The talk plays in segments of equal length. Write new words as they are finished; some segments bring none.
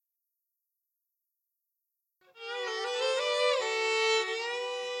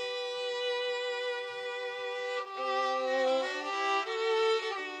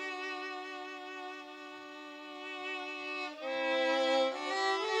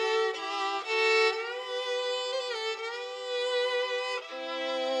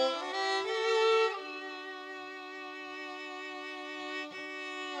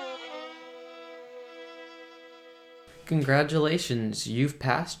Congratulations, you've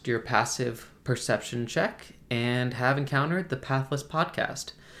passed your passive perception check and have encountered the Pathless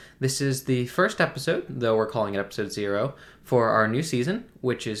Podcast. This is the first episode, though we're calling it episode 0, for our new season,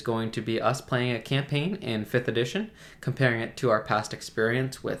 which is going to be us playing a campaign in 5th edition, comparing it to our past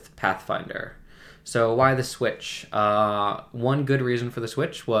experience with Pathfinder. So why the switch? One good reason for the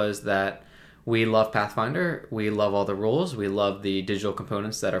switch was that we love Pathfinder, we love all the rules, we love the digital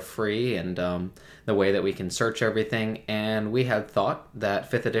components that are free and the way that we can search everything, and we had thought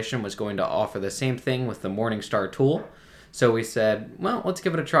that 5th edition was going to offer the same thing with the Morningstar tool. So we said, well, let's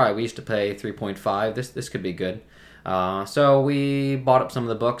give it a try. We used to play 3.5, this could be good. So we bought up some of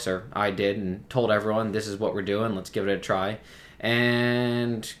the books, or I did, and told everyone this is what we're doing, let's give it a try.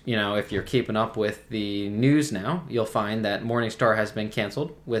 And, if you're keeping up with the news now, you'll find that Morningstar has been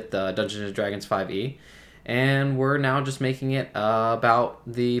canceled with Dungeons & Dragons 5e. And we're now just making it about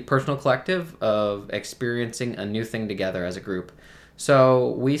the personal collective of experiencing a new thing together as a group.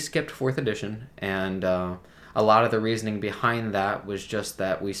 So we skipped 4th edition, and a lot of the reasoning behind that was just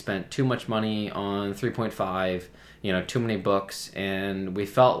that we spent too much money on 3.5, too many books, and we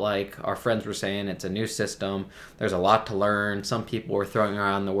felt like our friends were saying it's a new system, there's a lot to learn. Some people were throwing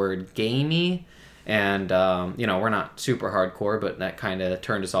around the word gamey, and, we're not super hardcore, but that kind of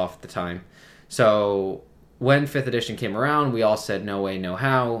turned us off at the time. So when 5th edition came around, we all said no way, no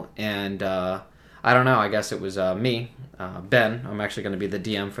how, and I don't know, I guess it was me, Ben. I'm actually going to be the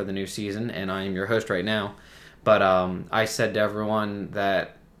DM for the new season, and I am your host right now. But I said to everyone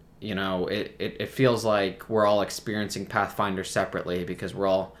that, it feels like we're all experiencing Pathfinder separately because we're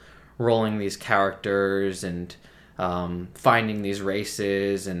all rolling these characters and finding these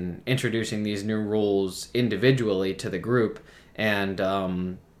races and introducing these new rules individually to the group. And,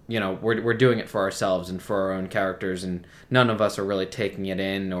 we're doing it for ourselves and for our own characters, and none of us are really taking it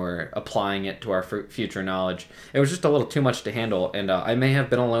in or applying it to our future knowledge. It was just a little too much to handle, and I may have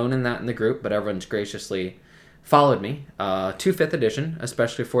been alone in that in the group, but everyone's graciously followed me to 5th edition,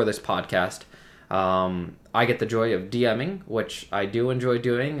 especially for this podcast. I get the joy of DMing, which I do enjoy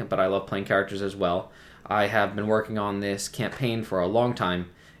doing, but I love playing characters as well. I have been working on this campaign for a long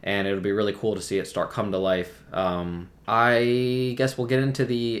time, and it'll be really cool to see it start come to life. I guess we'll get into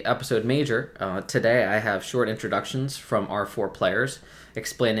the episode major. Today I have short introductions from our 4 players,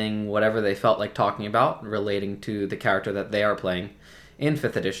 explaining whatever they felt like talking about relating to the character that they are playing in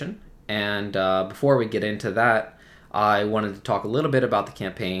 5th edition. And before we get into that, I wanted to talk a little bit about the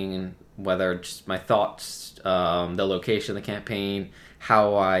campaign, whether just my thoughts, the location of the campaign,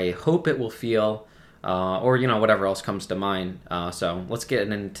 how I hope it will feel, or, whatever else comes to mind. So let's get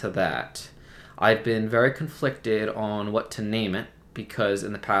into that. I've been very conflicted on what to name it, because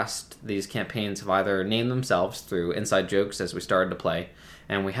in the past, these campaigns have either named themselves through inside jokes as we started to play,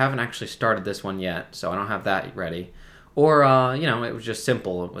 and we haven't actually started this one yet, so I don't have that ready. Or, it was just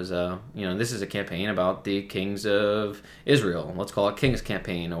simple. It was, this is a campaign about the kings of Israel. Let's call it King's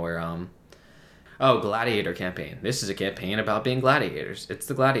Campaign. Or, Gladiator Campaign. This is a campaign about being gladiators. It's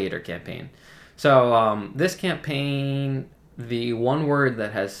the Gladiator Campaign. So, this campaign, the one word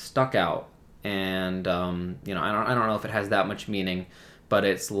that has stuck out, and, I don't know if it has that much meaning, but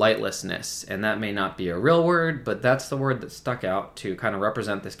it's lightlessness. And that may not be a real word, but that's the word that stuck out to kind of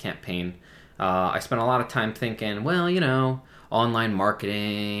represent this campaign. I spent a lot of time thinking, online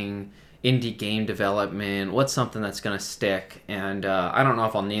marketing, indie game development, what's something that's going to stick? And I don't know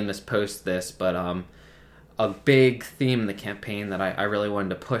if I'll name this post this, but a big theme in the campaign that I really wanted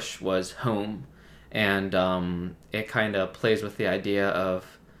to push was home. And it kind of plays with the idea of,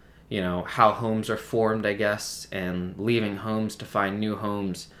 how homes are formed, I guess, and leaving homes to find new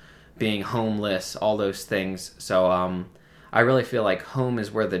homes, being homeless, all those things. So I really feel like home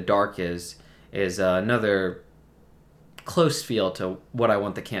is where the dark is another close feel to what I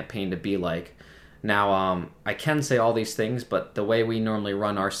want the campaign to be like. Now, I can say all these things, but the way we normally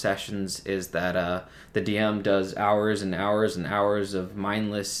run our sessions is that the DM does hours and hours and hours of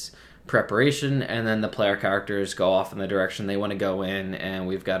mindless preparation, and then the player characters go off in the direction they want to go in, and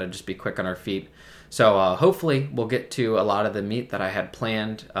we've got to just be quick on our feet. So hopefully we'll get to a lot of the meat that I had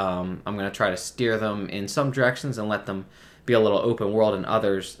planned. I'm going to try to steer them in some directions and let them be a little open world in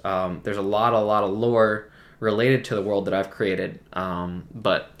others. There's a lot of lore related to the world that I've created.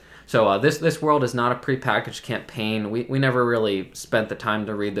 This world is not a prepackaged campaign. We never really spent the time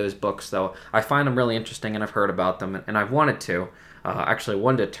to read those books, though. I find them really interesting, and I've heard about them, and I've wanted to. Actually,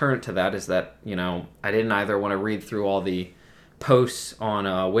 one deterrent to that is that, I didn't either want to read through all the posts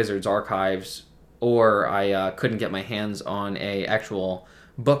on Wizards Archives, or I couldn't get my hands on a actual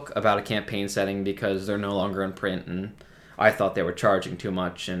book about a campaign setting because they're no longer in print, and I thought they were charging too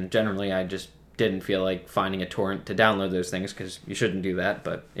much, and generally I just didn't feel like finding a torrent to download those things, because you shouldn't do that,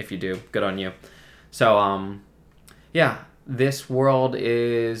 but if you do, good on you. So yeah, this world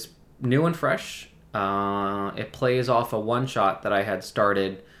is new and fresh. It plays off a one-shot that I had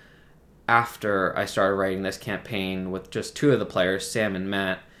started after I started writing this campaign with just two of the players, Sam and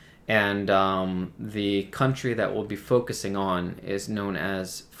Matt. And the country that we'll be focusing on is known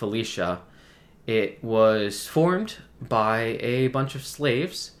as Felicia. It was formed by a bunch of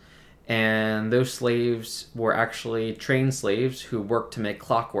slaves, and those slaves were actually trained slaves who worked to make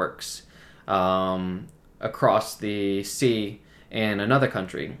clockworks across the sea in another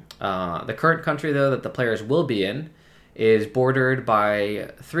country. The current country, though, that the players will be in is bordered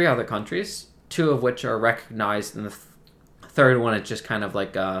by 3 other countries, 2 of which are recognized, and the third one is just kind of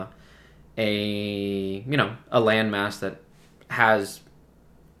like a landmass that has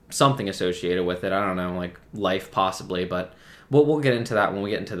something associated with it. I don't know, like life possibly, but we'll get into that when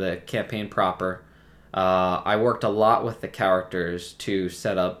we get into the campaign proper. I worked a lot with the characters to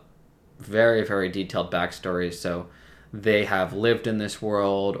set up very, very detailed backstories, so they have lived in this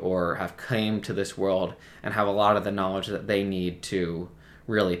world or have came to this world and have a lot of the knowledge that they need to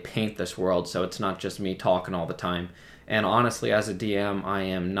really paint this world, so it's not just me talking all the time. And honestly, as a DM, I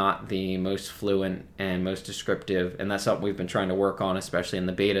am not the most fluent and most descriptive, and that's something we've been trying to work on, especially in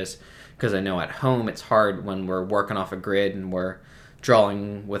the betas, because I know at home it's hard when we're working off a grid and we're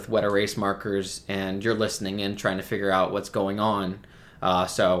drawing with wet erase markers and you're listening in trying to figure out what's going on.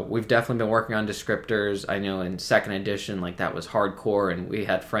 So we've definitely been working on descriptors. I know in 2nd edition, like, that was hardcore, and we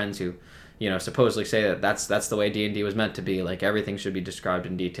had friends who, supposedly say that that's the way D&D was meant to be. Like, everything should be described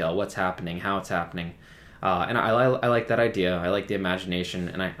in detail, what's happening, how it's happening. And I like that idea. I like the imagination,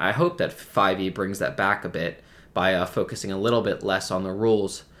 and I hope that 5e brings that back a bit by focusing a little bit less on the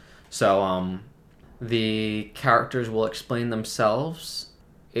rules. So the characters will explain themselves.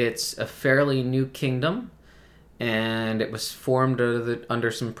 It's a fairly new kingdom, and it was formed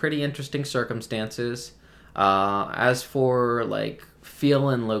under some pretty interesting circumstances. As for, like, feel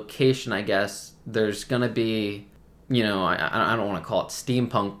and location, I guess, there's going to be, I don't want to call it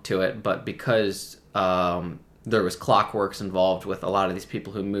steampunk to it, but because there was clockworks involved with a lot of these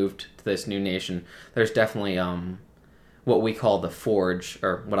people who moved to this new nation, there's definitely what we call the Forge,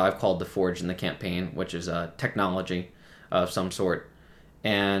 or what I've called the Forge in the campaign, which is a technology of some sort.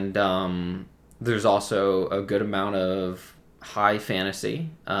 And there's also a good amount of high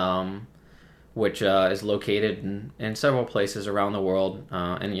fantasy, which is located in several places around the world.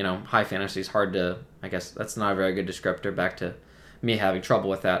 And, high fantasy is hard to, I guess that's not a very good descriptor, back to me having trouble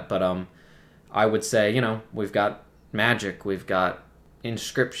with that. But I would say, we've got magic, we've got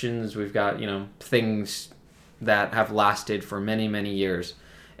inscriptions, we've got, things that have lasted for many, many years.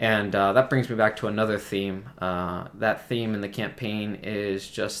 And that brings me back to another theme. That theme in the campaign is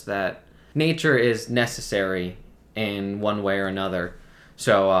just that nature is necessary in one way or another.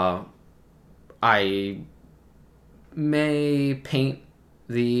 So I may paint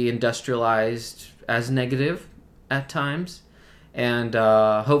the industrialized as negative at times, and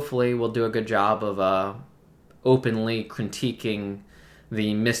hopefully we'll do a good job of openly critiquing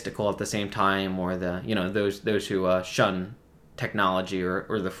the mystical at the same time, or the those who shun technology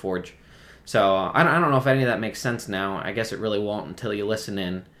or the Forge. So I don't know if any of that makes sense now. I guess it really won't until you listen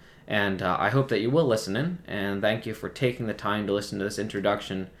in. And I hope that you will listen in, and thank you for taking the time to listen to this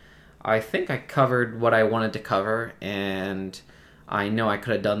introduction. I think I covered what I wanted to cover, and I know I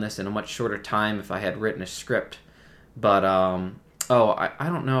could have done this in a much shorter time if I had written a script. But, I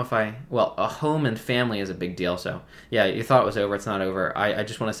don't know if a home and family is a big deal, so, yeah, you thought it was over, it's not over. I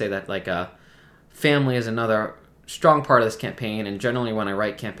just want to say that, like, family is another strong part of this campaign, and generally when I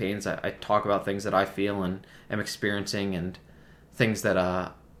write campaigns, I talk about things that I feel and am experiencing, and things that,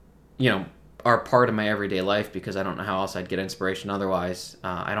 are part of my everyday life, because I don't know how else I'd get inspiration otherwise.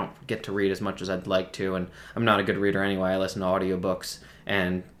 I don't get to read as much as I'd like to, and I'm not a good reader anyway. I listen to audiobooks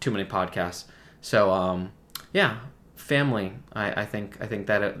and too many podcasts. So, family. I think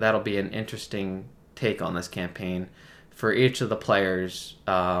that that'll be an interesting take on this campaign. For each of the players,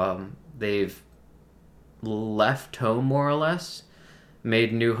 they've left home more or less,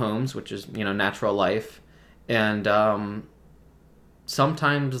 made new homes, which is natural life, and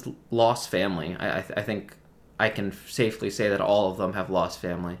sometimes lost family. I think I can safely say that all of them have lost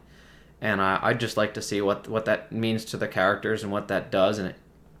family, and I'd just like to see what that means to the characters and what that does. And it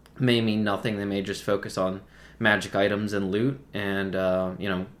may mean nothing. They may just focus on magic items and loot, and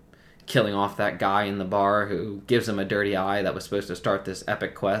killing off that guy in the bar who gives them a dirty eye that was supposed to start this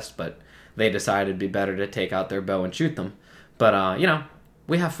epic quest, but they decided it'd be better to take out their bow and shoot them. But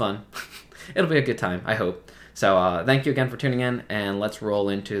we have fun. It'll be a good time, I hope. So thank you again for tuning in, and let's roll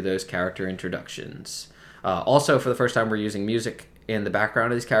into those character introductions. Also, for the first time, we're using music in the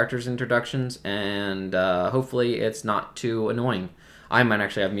background of these characters' introductions, and hopefully it's not too annoying. I might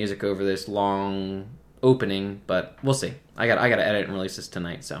actually have music over this long opening, but we'll see. I got to edit and release this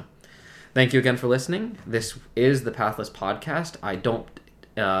tonight, so thank you again for listening. This is the Pathless Podcast. I don't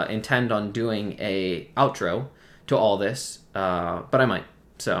intend on doing a outro to all this, but I might.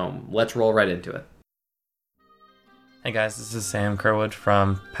 So let's roll right into it. Hey guys, this is Sam Kerwood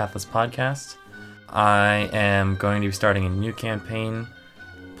from Pathless Podcast. I am going to be starting a new campaign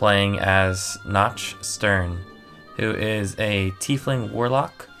playing as Notch Stern, who is a tiefling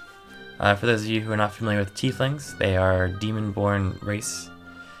warlock. For those of you who are not familiar with tieflings, they are a demon-born race,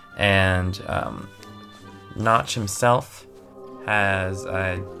 and Notch himself has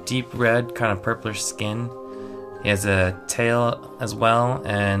a deep red, kind of purplish skin. He has a tail as well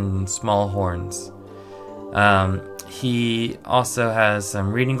and small horns. He also has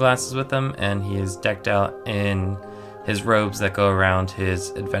some reading glasses with him, and he is decked out in his robes that go around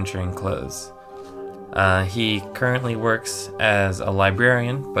his adventuring clothes. He currently works as a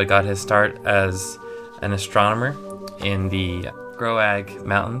librarian, but got his start as an astronomer in the Groag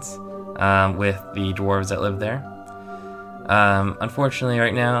Mountains with the dwarves that live there. Unfortunately,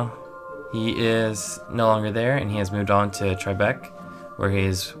 right now, he is no longer there, and he has moved on to Tribeca, where he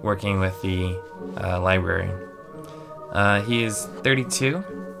is working with the librarian. He is 32,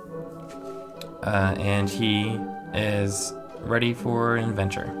 and he is ready for an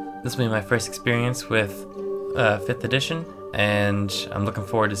adventure. This will be my first experience with 5th edition, and I'm looking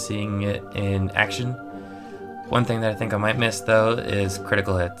forward to seeing it in action. One thing that I think I might miss, though, is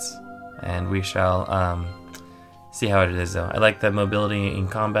critical hits, and we shall see how it is, though. I like the mobility in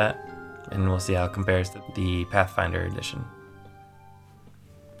combat, and we'll see how it compares to the Pathfinder edition.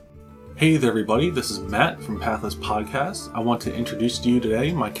 Hey there everybody, this is Matt from Pathless Podcast. I want to introduce to you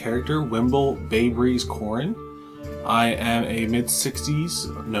today my character, Wimble Baybreeze Corin. I am a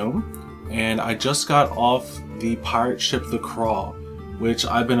mid-60s gnome, and I just got off the pirate ship The Craw, which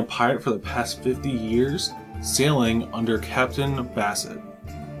I've been a pirate for the past 50 years, sailing under Captain Bassett.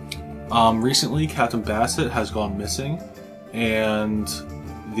 Recently, Captain Bassett has gone missing, and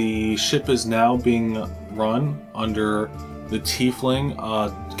the ship is now being run under the tiefling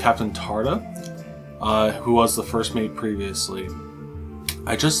Captain Tarda, who was the first mate previously.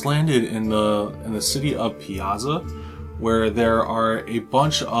 I just landed in the city of Piazza, where there are a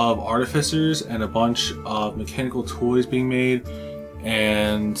bunch of artificers and a bunch of mechanical toys being made,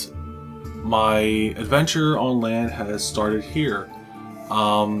 and my adventure on land has started here.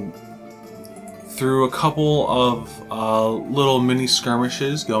 Through a couple of little mini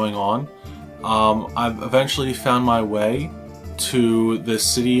skirmishes going on, I've eventually found my way to the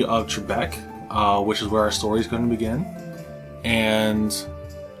city of Tribeca, which is where our story is going to begin, and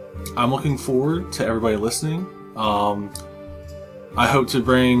I'm looking forward to everybody listening. I hope to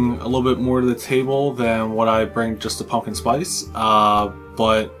bring a little bit more to the table than what I bring just to pumpkin spice,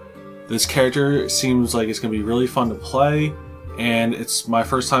 but this character seems like it's going to be really fun to play, and it's my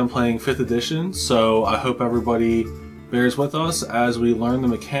first time playing 5th edition, so I hope everybody bears with us as we learn the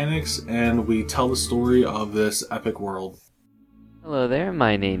mechanics and we tell the story of this epic world. Hello there,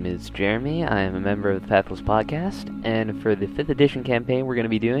 my name is Jeremy. I am a member of the Pathless Podcast, and for the 5th edition campaign we're going to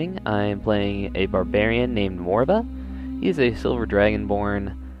be doing, I am playing a barbarian named Morba. He's a Silver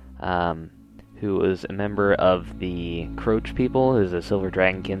Dragonborn who was a member of the Croach people, who's a Silver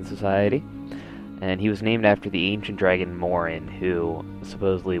Dragonkin society, and he was named after the ancient dragon Morin, who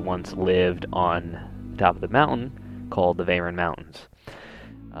supposedly once lived on the top of the mountain called the Veyron Mountains.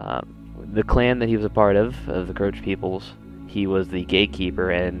 The clan that he was a part of the Croach peoples, he was the gatekeeper,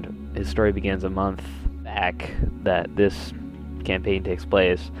 and his story begins a month back that this campaign takes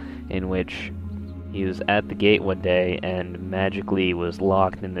place, in which he was at the gate one day and magically was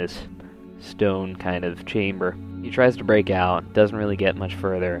locked in this stone kind of chamber. He tries to break out, doesn't really get much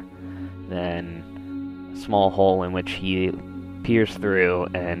further than a small hole in which he peers through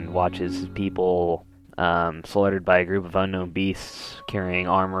and watches his people slaughtered by a group of unknown beasts carrying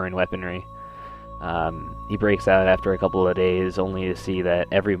armor and weaponry. He breaks out after a couple of days, only to see that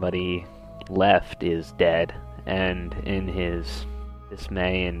everybody left is dead, and in his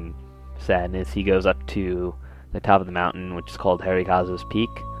dismay and sadness, he goes up to the top of the mountain, which is called Harikazu's Peak,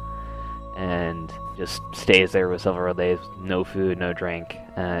 and just stays there for several days, no food, no drink,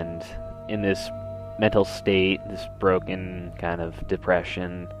 and in this mental state, this broken kind of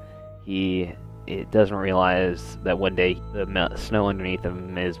depression, he doesn't realize that one day the snow underneath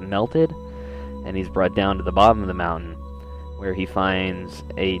him is melted, and he's brought down to the bottom of the mountain, where he finds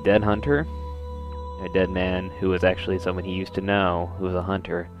a dead hunter a dead man who was actually someone he used to know, who was a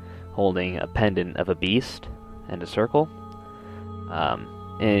hunter, holding a pendant of a beast and a circle.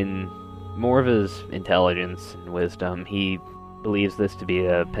 In more of his intelligence and wisdom, he believes this to be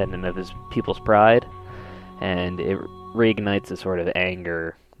a pendant of his people's pride, and it reignites a sort of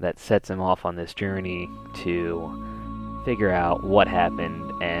anger that sets him off on this journey to figure out what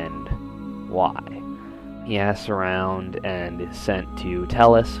happened and why. He asks around and is sent to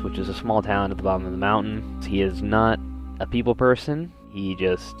Tellus, which is a small town at the bottom of the mountain. He is not a people person. He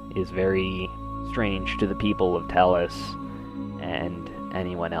just is very strange to the people of Tellus and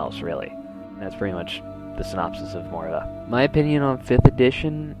anyone else, really. And that's pretty much the synopsis of Morva. My opinion on 5th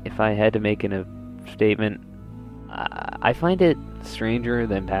edition, if I had to make a statement, I find it stranger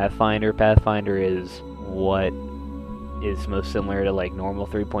than Pathfinder. Pathfinder is what is most similar to like normal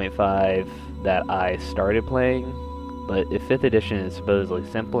 3.5 that I started playing, but if 5th edition is supposedly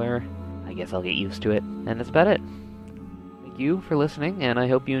simpler, I guess I'll get used to it, and that's about it. Thank you for listening, and I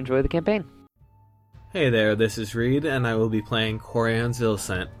hope you enjoy the campaign. Hey there, this is Reed, and I will be playing Corian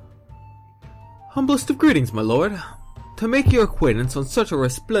Zillicent. Humblest of greetings, my lord. To make your acquaintance on such a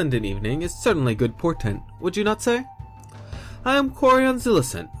resplendent evening is certainly good portent, would you not say? I am Corian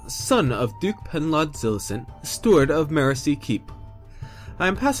Zillicent, son of Duke Penlod Zillicent, steward of Mercy Keep. I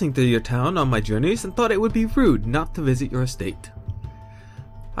am passing through your town on my journeys and thought it would be rude not to visit your estate.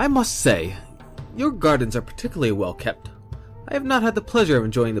 I must say, your gardens are particularly well kept. I have not had the pleasure of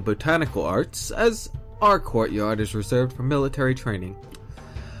enjoying the botanical arts, as our courtyard is reserved for military training.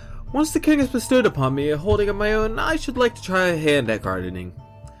 Once the king has bestowed upon me a holding of my own, I should like to try a hand at gardening.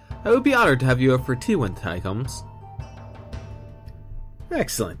 I would be honored to have you over for tea when the time comes.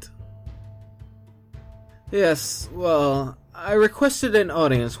 Excellent. Yes, well, I requested an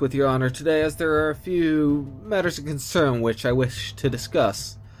audience with your honor today as there are a few matters of concern which I wish to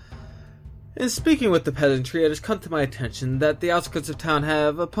discuss. In speaking with the peasantry, it has come to my attention that the outskirts of town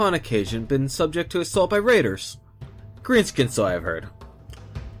have, upon occasion, been subject to assault by raiders. Greenskins, so I have heard.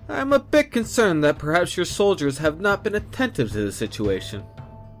 I am a bit concerned that perhaps your soldiers have not been attentive to the situation.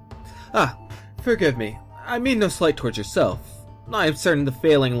 Forgive me. I mean no slight towards yourself. I am certain the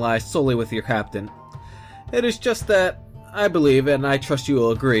failing lies solely with your captain. It is just that I believe, and I trust you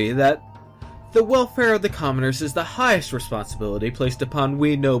will agree, that the welfare of the commoners is the highest responsibility placed upon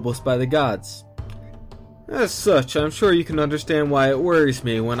we nobles by the gods. As such, I'm sure you can understand why it worries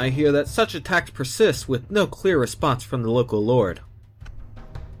me when I hear that such attacks persist with no clear response from the local lord.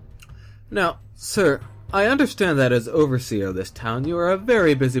 Now, sir, I understand that as overseer of this town you are a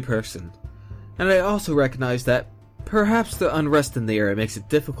very busy person, and I also recognize that perhaps the unrest in the area makes it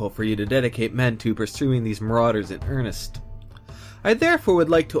difficult for you to dedicate men to pursuing these marauders in earnest. I therefore would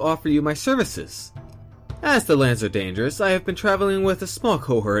like to offer you my services. As the lands are dangerous, I have been traveling with a small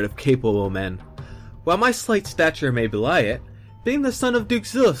cohort of capable men. While my slight stature may belie it, being the son of Duke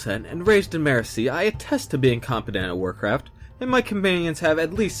Zillicent and raised in Mercy, I attest to being competent at warcraft, and my companions have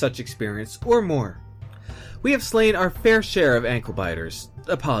at least such experience, or more. We have slain our fair share of ankle-biters.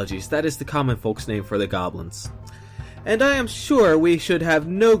 Apologies, that is the common folk's name for the goblins. And I am sure we should have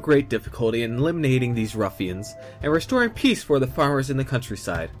no great difficulty in eliminating these ruffians and restoring peace for the farmers in the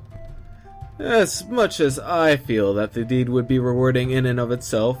countryside. As much as I feel that the deed would be rewarding in and of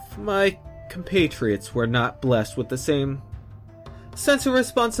itself, my compatriots were not blessed with the same sense of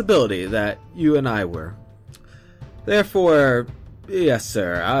responsibility that you and I were. Therefore, yes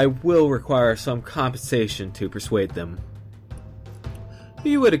sir, I will require some compensation to persuade them.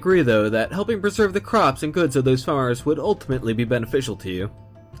 You would agree, though, that helping preserve the crops and goods of those farmers would ultimately be beneficial to you.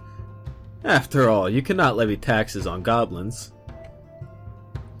 After all, you cannot levy taxes on goblins.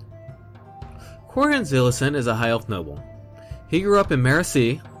 Corian Zillicent is a high elf noble. He grew up in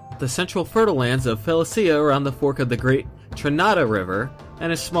Mercy, the central fertile lands of Felicia around the fork of the great Trinata River,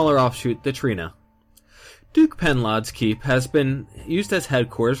 and its smaller offshoot, the Trina. Duke Penlod's Keep has been used as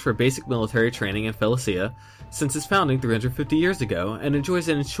headquarters for basic military training in Felicia since its founding 350 years ago, and enjoys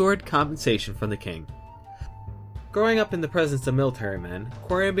an ensured compensation from the king. Growing up in the presence of military men,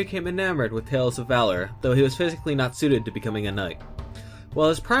 Corian became enamored with tales of valor, though he was physically not suited to becoming a knight. While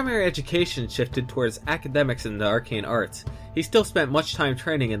his primary education shifted towards academics and the arcane arts, he still spent much time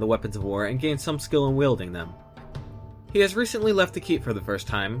training in the weapons of war and gained some skill in wielding them. He has recently left the keep for the first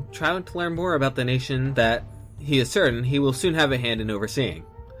time, trying to learn more about the nation that, he is certain, he will soon have a hand in overseeing.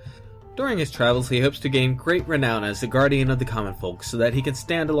 During his travels, he hopes to gain great renown as the guardian of the common folk so that he can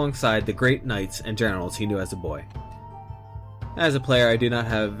stand alongside the great knights and generals he knew as a boy. As a player, I do not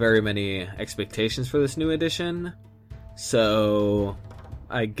have very many expectations for this new edition, so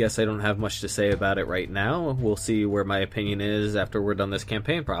I guess I don't have much to say about it right now. We'll see where my opinion is after we're done this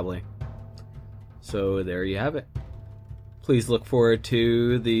campaign, probably. So there you have it. Please look forward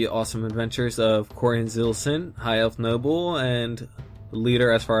to the awesome adventures of Corian Zilson, High Elf Noble, and the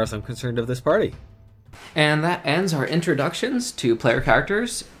leader, as far as I'm concerned, of this party. And that ends our introductions to player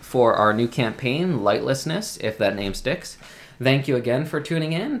characters for our new campaign, Lightlessness, if that name sticks. Thank you again for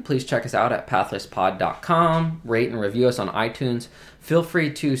tuning in. Please check us out at pathlesspod.com. Rate and review us on iTunes. Feel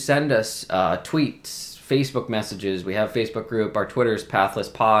free to send us tweets, Facebook messages. We have a Facebook group. Our Twitter's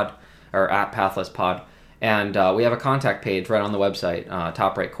pathlesspod, or at pathlesspod. And we have a contact page right on the website,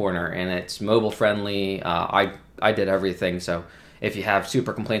 top right corner, and it's mobile friendly. I did everything, so if you have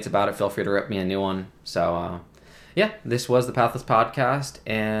super complaints about it, feel free to rip me a new one. So, yeah, this was the Pathless Podcast,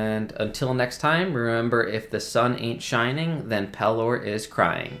 and until next time, remember, if the sun ain't shining, then Pelor is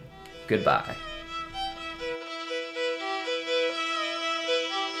crying. Goodbye.